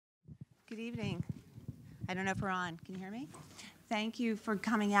Good evening. I don't know if we're on. Can you hear me? Thank you for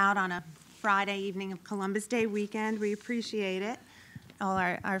coming out on a Friday evening of Columbus Day weekend. We appreciate it. All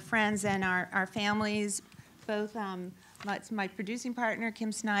our friends and our families, both my producing partner,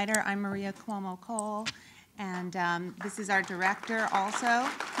 Kim Snyder. I'm Maria Cuomo Cole. And this is our director also,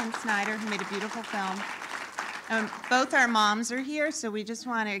 Kim Snyder, who made a beautiful film. Both our moms are here, so we just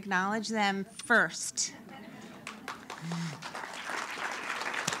want to acknowledge them first.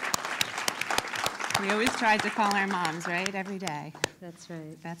 We always try to call our moms, right, every day. That's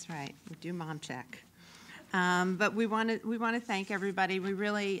right. That's right. We do mom check. But we want to thank everybody. We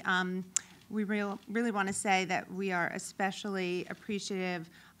really want to say that we are especially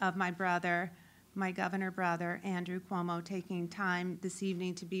appreciative of my brother, my governor brother, Andrew Cuomo, taking time this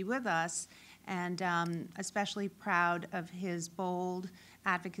evening to be with us, and especially proud of his bold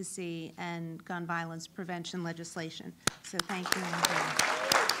advocacy and gun violence prevention legislation. So thank you, Andrew.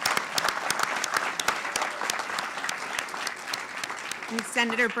 And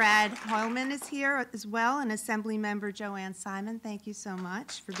Senator Brad Hoylman is here as well, and Assemblymember Joanne Simon. Thank you so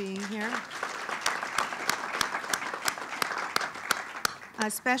much for being here.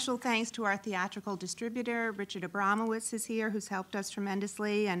 A special thanks to our theatrical distributor, Richard Abramowitz is here, who's helped us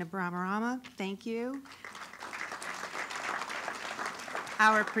tremendously, and Abramarama, thank you.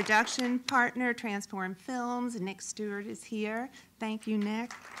 Our production partner, Transform Films, Nick Stewart is here. Thank you,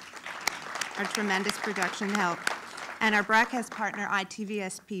 Nick. Our tremendous production help. And our broadcast partner,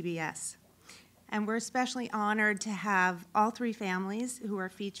 ITVS PBS. And we're especially honored to have all three families who are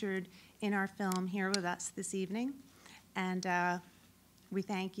featured in our film here with us this evening. And we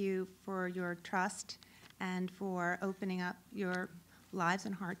thank you for your trust and for opening up your lives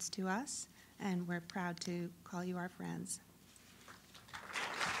and hearts to us. And we're proud to call you our friends.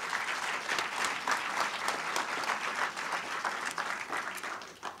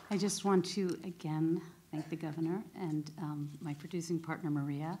 I just want to, again, thank the governor and my producing partner,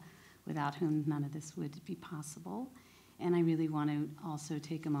 Maria, without whom none of this would be possible. And I really want to also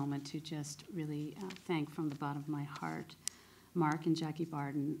take a moment to just really thank from the bottom of my heart Mark and Jackie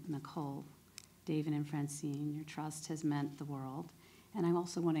Barden, Nicole, David and Francine. Your trust has meant the world. And I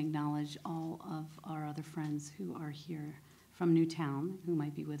also want to acknowledge all of our other friends who are here from Newtown, who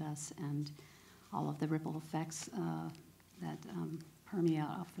might be with us, and all of the ripple effects that permeate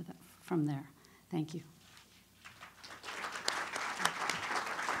off from there. Thank you.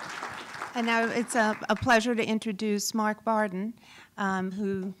 And now it's a pleasure to introduce Mark Barden,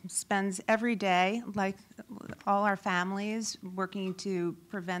 who spends every day, like all our families, working to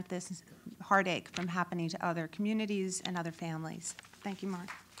prevent this heartache from happening to other communities and other families. Thank you, Mark.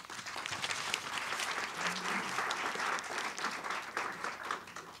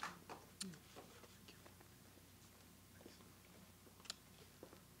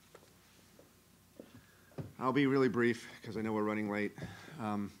 I'll be really brief because I know we're running late.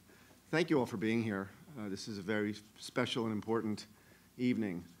 Thank you all for being here. This is a very special and important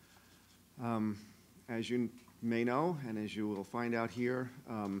evening. As you may know, and as you will find out here,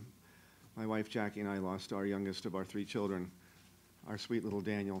 my wife Jackie and I lost our youngest of our three children, our sweet little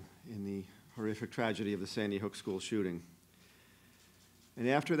Daniel, in the horrific tragedy of the Sandy Hook school shooting. And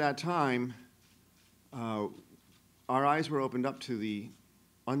after that time, our eyes were opened up to the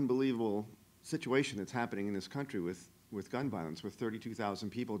unbelievable situation that's happening in this country with gun violence, with 32,000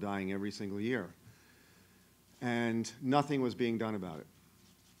 people dying every single year. And nothing was being done about it.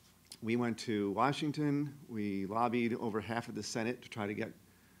 We went to Washington. We lobbied over half of the Senate to try to get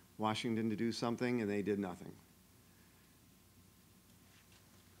Washington to do something, and they did nothing.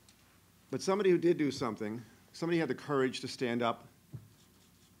 But somebody who did do something, somebody had the courage to stand up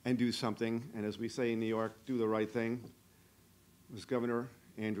and do something, and as we say in New York, do the right thing, was Governor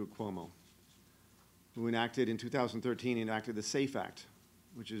Andrew Cuomo, who enacted in 2013, enacted the SAFE Act,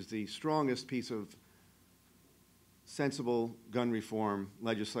 which is the strongest piece of sensible gun reform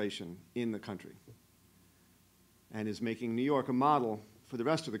legislation in the country, and is making New York a model for the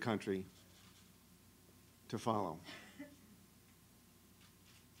rest of the country to follow.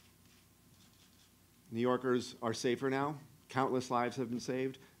 New Yorkers are safer now. Countless lives have been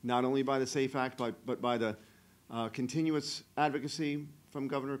saved, not only by the SAFE Act, but by the continuous advocacy from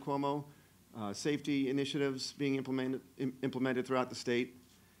Governor Cuomo, safety initiatives being implemented throughout the state.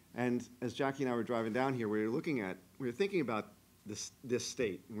 And as Jackie and I were driving down here, we were thinking about this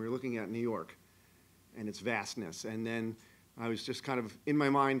state, and we were looking at New York and its vastness. And then I was just kind of, in my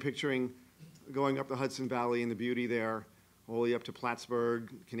mind, picturing going up the Hudson Valley and the beauty there, all the way up to Plattsburgh,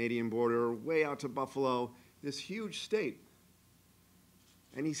 Canadian border, way out to Buffalo, this huge state.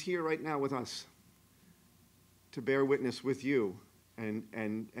 And he's here right now with us to bear witness with you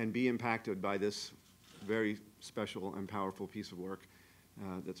and be impacted by this very special and powerful piece of work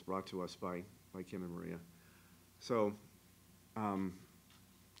that's brought to us by Kim and Maria. So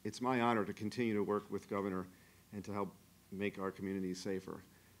it's my honor to continue to work with Governor and to help make our communities safer.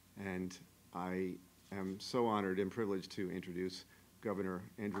 And I am so honored and privileged to introduce Governor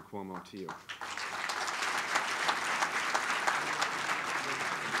Andrew Cuomo to you.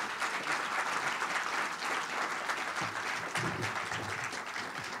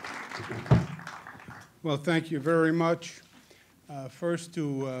 Well, thank you very much. First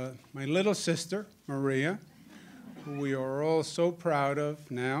to my little sister, Maria, who we are all so proud of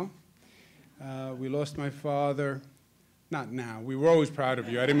now. We lost my father, not now, we were always proud of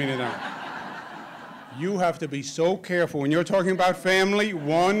you, I didn't mean it now. You have to be so careful. When you're talking about family,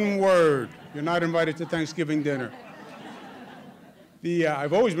 one word. You're not invited to Thanksgiving dinner.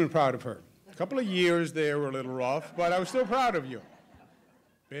 I've always been proud of her. A couple of years there were a little rough, but I was still proud of you.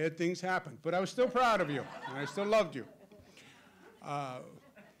 Bad things happened, but I was still proud of you, and I still loved you.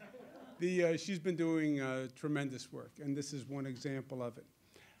 She's been doing tremendous work, and this is one example of it.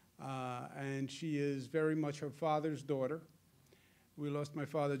 And she is very much her father's daughter. We lost my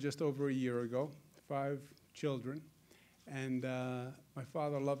father just over a year ago, 5 children, and my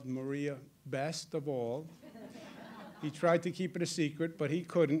father loved Maria best of all. He tried to keep it a secret, but he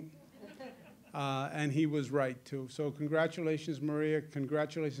couldn't. And he was right, too. So congratulations, Maria.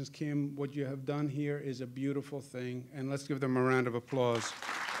 Congratulations, Kim. What you have done here is a beautiful thing. And let's give them a round of applause.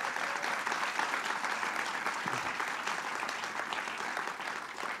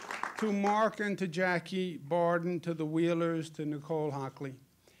 To Mark and to Jackie Barden, to the Wheelers, to Nicole Hockley,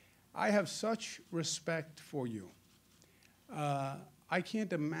 I have such respect for you. I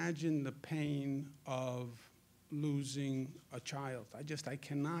can't imagine the pain of losing a child. I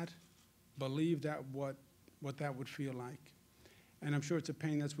cannot believe that what that would feel like. And I'm sure it's a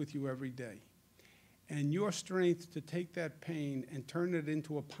pain that's with you every day. And your strength to take that pain and turn it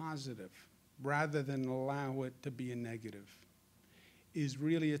into a positive rather than allow it to be a negative is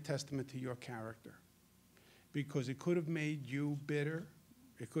really a testament to your character. Because it could have made you bitter,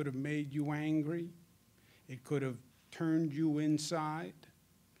 it could have made you angry, it could have turned you inside,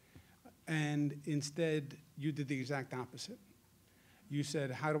 and instead you did the exact opposite. You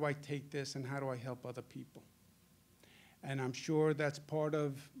said, how do I take this and how do I help other people? And I'm sure that's part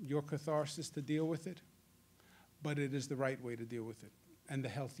of your catharsis to deal with it, but it is the right way to deal with it and the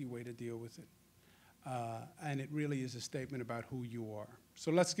healthy way to deal with it. And it really is a statement about who you are. So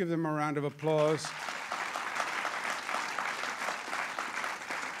let's give them a round of applause.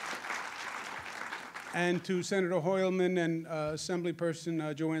 And to Senator Hoylman and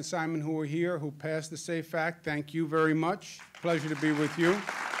Assemblyperson Joanne Simon, who are here, who passed the SAFE Act, thank you very much. Pleasure to be with you.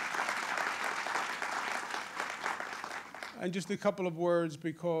 And just a couple of words,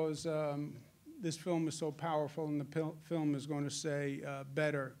 because this film is so powerful, and the film is going to say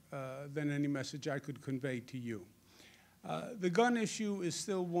better than any message I could convey to you. The gun issue is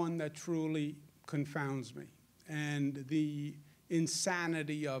still one that truly confounds me, and the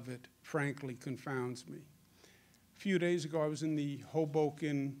insanity of it, frankly, confounds me. A few days ago, I was in the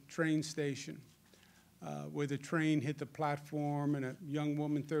Hoboken train station where the train hit the platform, and a young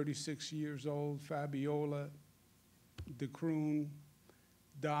woman, 36 years old, Fabiola DeCroon,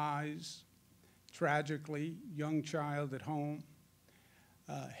 dies tragically, young child at home.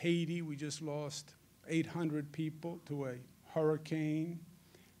 Haiti, we just lost 800 people to a hurricane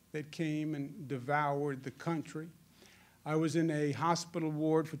that came and devoured the country. I was in a hospital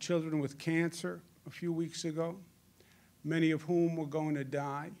ward for children with cancer a few weeks ago, many of whom were going to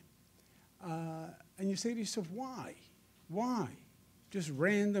die. And you say to yourself, why? Why? Just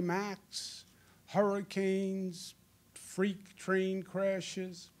random acts, hurricanes, freak train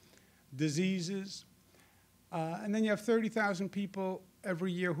crashes, diseases. And then you have 30,000 people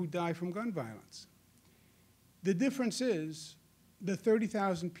every year who die from gun violence. The difference is the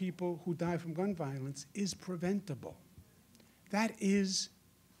 30,000 people who die from gun violence is preventable. That is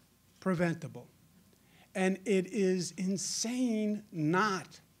preventable. And it is insane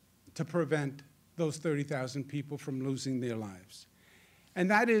not to prevent those 30,000 people from losing their lives. And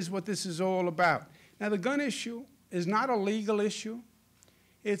that is what this is all about. Now, the gun issue is not a legal issue.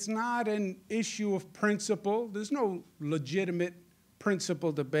 It's not an issue of principle. There's no legitimate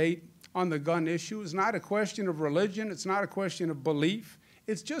principle debate on the gun issue. It's not a question of religion. It's not a question of belief.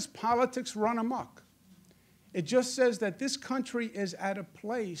 It's just politics run amok. It just says that this country is at a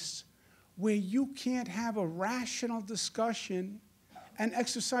place where you can't have a rational discussion and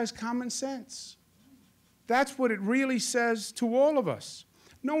exercise common sense. That's what it really says to all of us.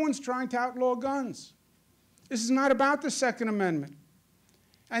 No one's trying to outlaw guns. This is not about the Second Amendment.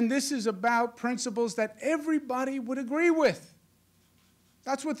 And this is about principles that everybody would agree with.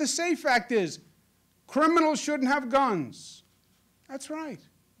 That's what the SAFE Act is. Criminals shouldn't have guns. That's right.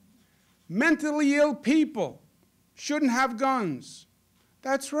 Mentally ill people shouldn't have guns.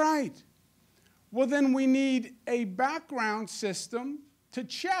 That's right. Well, then we need a background system to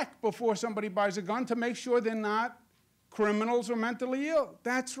check before somebody buys a gun to make sure they're not criminals or mentally ill.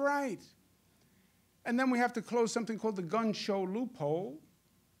 That's right. And then we have to close something called the gun show loophole.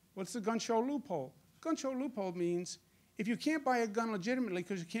 What's the gun show loophole? Gun show loophole means if you can't buy a gun legitimately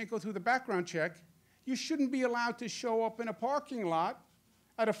because you can't go through the background check, you shouldn't be allowed to show up in a parking lot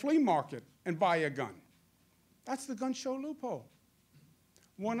at a flea market and buy a gun. That's the gun show loophole.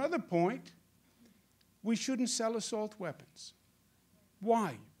 One other point, we shouldn't sell assault weapons.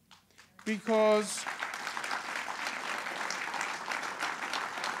 Why? Because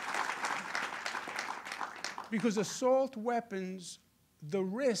assault weapons, the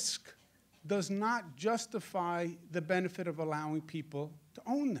risk does not justify the benefit of allowing people to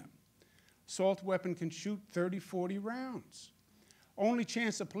own them. Assault weapon can shoot 30, 40 rounds. Only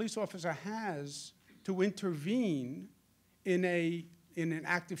chance a police officer has to intervene in an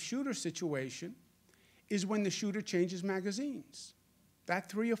active shooter situation is when the shooter changes magazines. That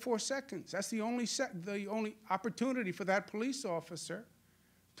 3 or 4 seconds, that's the only opportunity for that police officer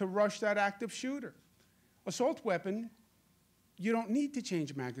to rush that active shooter. Assault weapon, you don't need to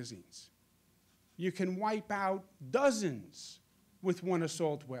change magazines. You can wipe out dozens with one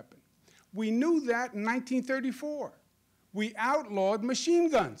assault weapon. We knew that in 1934. We outlawed machine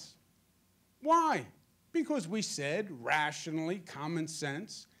guns. Why? Because we said, rationally, common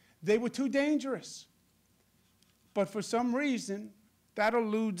sense, they were too dangerous. But for some reason, that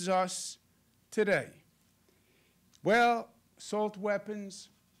eludes us today. Well, assault weapons,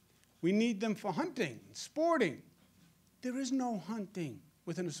 we need them for hunting, sporting. There is no hunting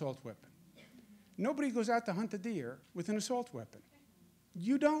with an assault weapon. Nobody goes out to hunt a deer with an assault weapon.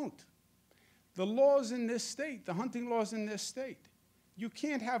 You don't. The laws in this state, the hunting laws in this state, you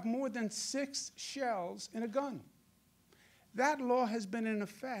can't have more than 6 shells in a gun. That law has been in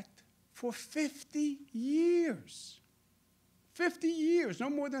effect for 50 years. 50 years, no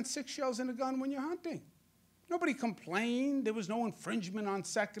more than 6 shells in a gun when you're hunting. Nobody complained. There was no infringement on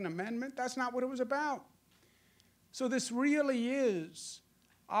Second Amendment. That's not what it was about. So this really is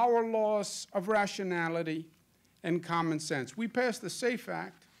our loss of rationality and common sense. We passed the SAFE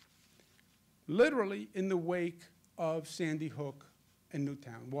Act literally in the wake of Sandy Hook and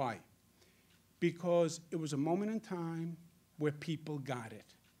Newtown. Why? Because it was a moment in time where people got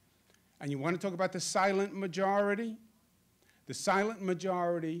it. And you want to talk about the silent majority? The silent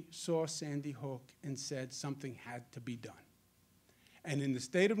majority saw Sandy Hook and said something had to be done. And in the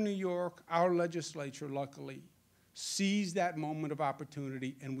state of New York, our legislature, luckily, seized that moment of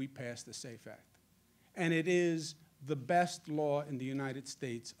opportunity, and we passed the SAFE Act. And it is the best law in the United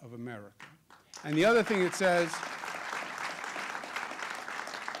States of America. And the other thing it says,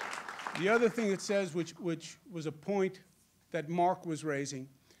 which was a point that Mark was raising,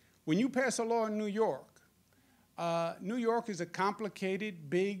 when you pass a law in New York is a complicated,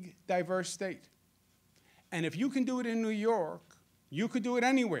 big, diverse state. And if you can do it in New York, you could do it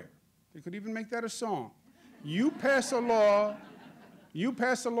anywhere. They could even make that a song. You pass a law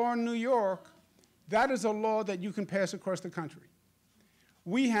in New York, that is a law that you can pass across the country.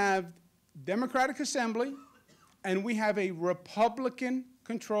 We have Democratic Assembly, and we have a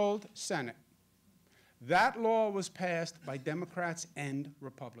Republican-controlled Senate. That law was passed by Democrats and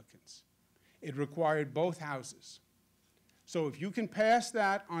Republicans. It required both houses. So if you can pass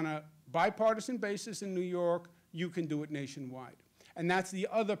that on a bipartisan basis in New York, you can do it nationwide. And that's the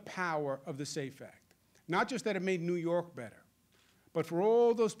other power of the SAFE Act. Not just that it made New York better, but for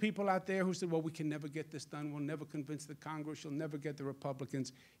all those people out there who said, well, we can never get this done, we'll never convince the Congress, you'll never get the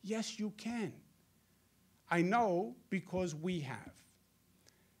Republicans. Yes, you can. I know because we have.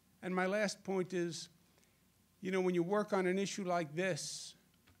 And my last point is, you know, when you work on an issue like this,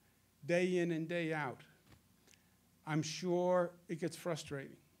 day in and day out, I'm sure it gets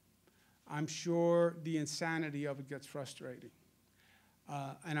frustrating. I'm sure the insanity of it gets frustrating.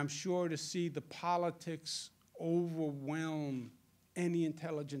 And I'm sure to see the politics overwhelm any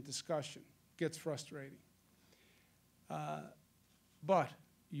intelligent discussion gets frustrating. But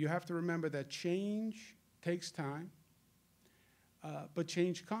you have to remember that change takes time, but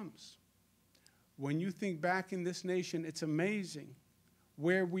change comes. When you think back in this nation, it's amazing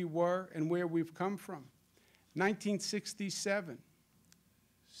where we were and where we've come from. 1967,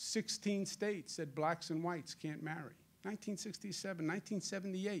 16 states said blacks and whites can't marry. 1967,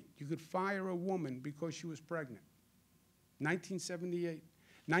 1978, you could fire a woman because she was pregnant. 1978.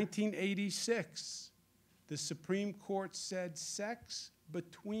 1986, the Supreme Court said sex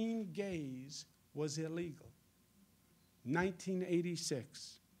between gays was illegal.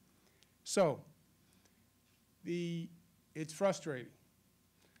 1986. So, it's frustrating,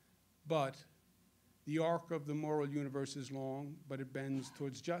 but the arc of the moral universe is long, but it bends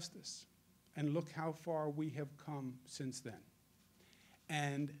towards justice. And look how far we have come since then.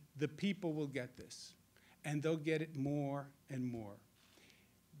 And the people will get this, and they'll get it more and more.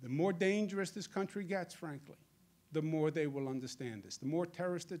 The more dangerous this country gets, frankly, the more they will understand this. The more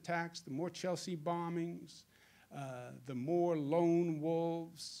terrorist attacks, the more Chelsea bombings, the more lone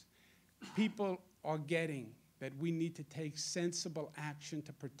wolves. People are getting that we need to take sensible action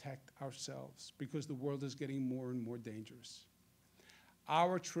to protect ourselves because the world is getting more and more dangerous.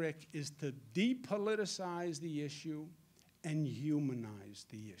 Our trick is to depoliticize the issue and humanize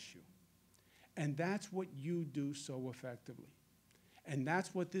the issue. And that's what you do so effectively. And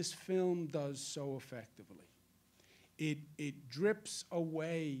that's what this film does so effectively. It drips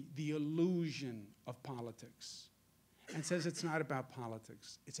away the illusion of politics and says it's not about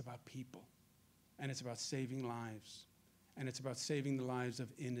politics, it's about people. And it's about saving lives. And it's about saving the lives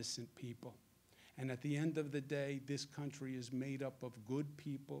of innocent people. And at the end of the day, this country is made up of good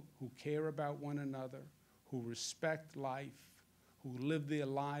people who care about one another, who respect life, who live their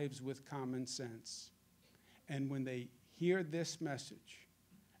lives with common sense. And when they hear this message,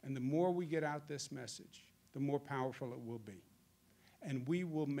 and the more we get out this message, the more powerful it will be. And we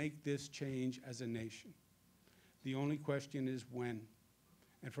will make this change as a nation. The only question is when.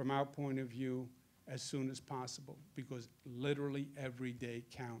 And from our point of view, as soon as possible, because literally every day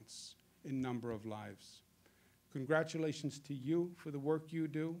counts in number of lives. Congratulations to you for the work you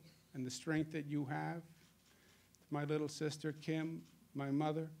do and the strength that you have. My little sister, Kim, my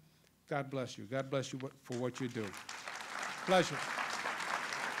mother, God bless you. God bless you for what you do. Pleasure.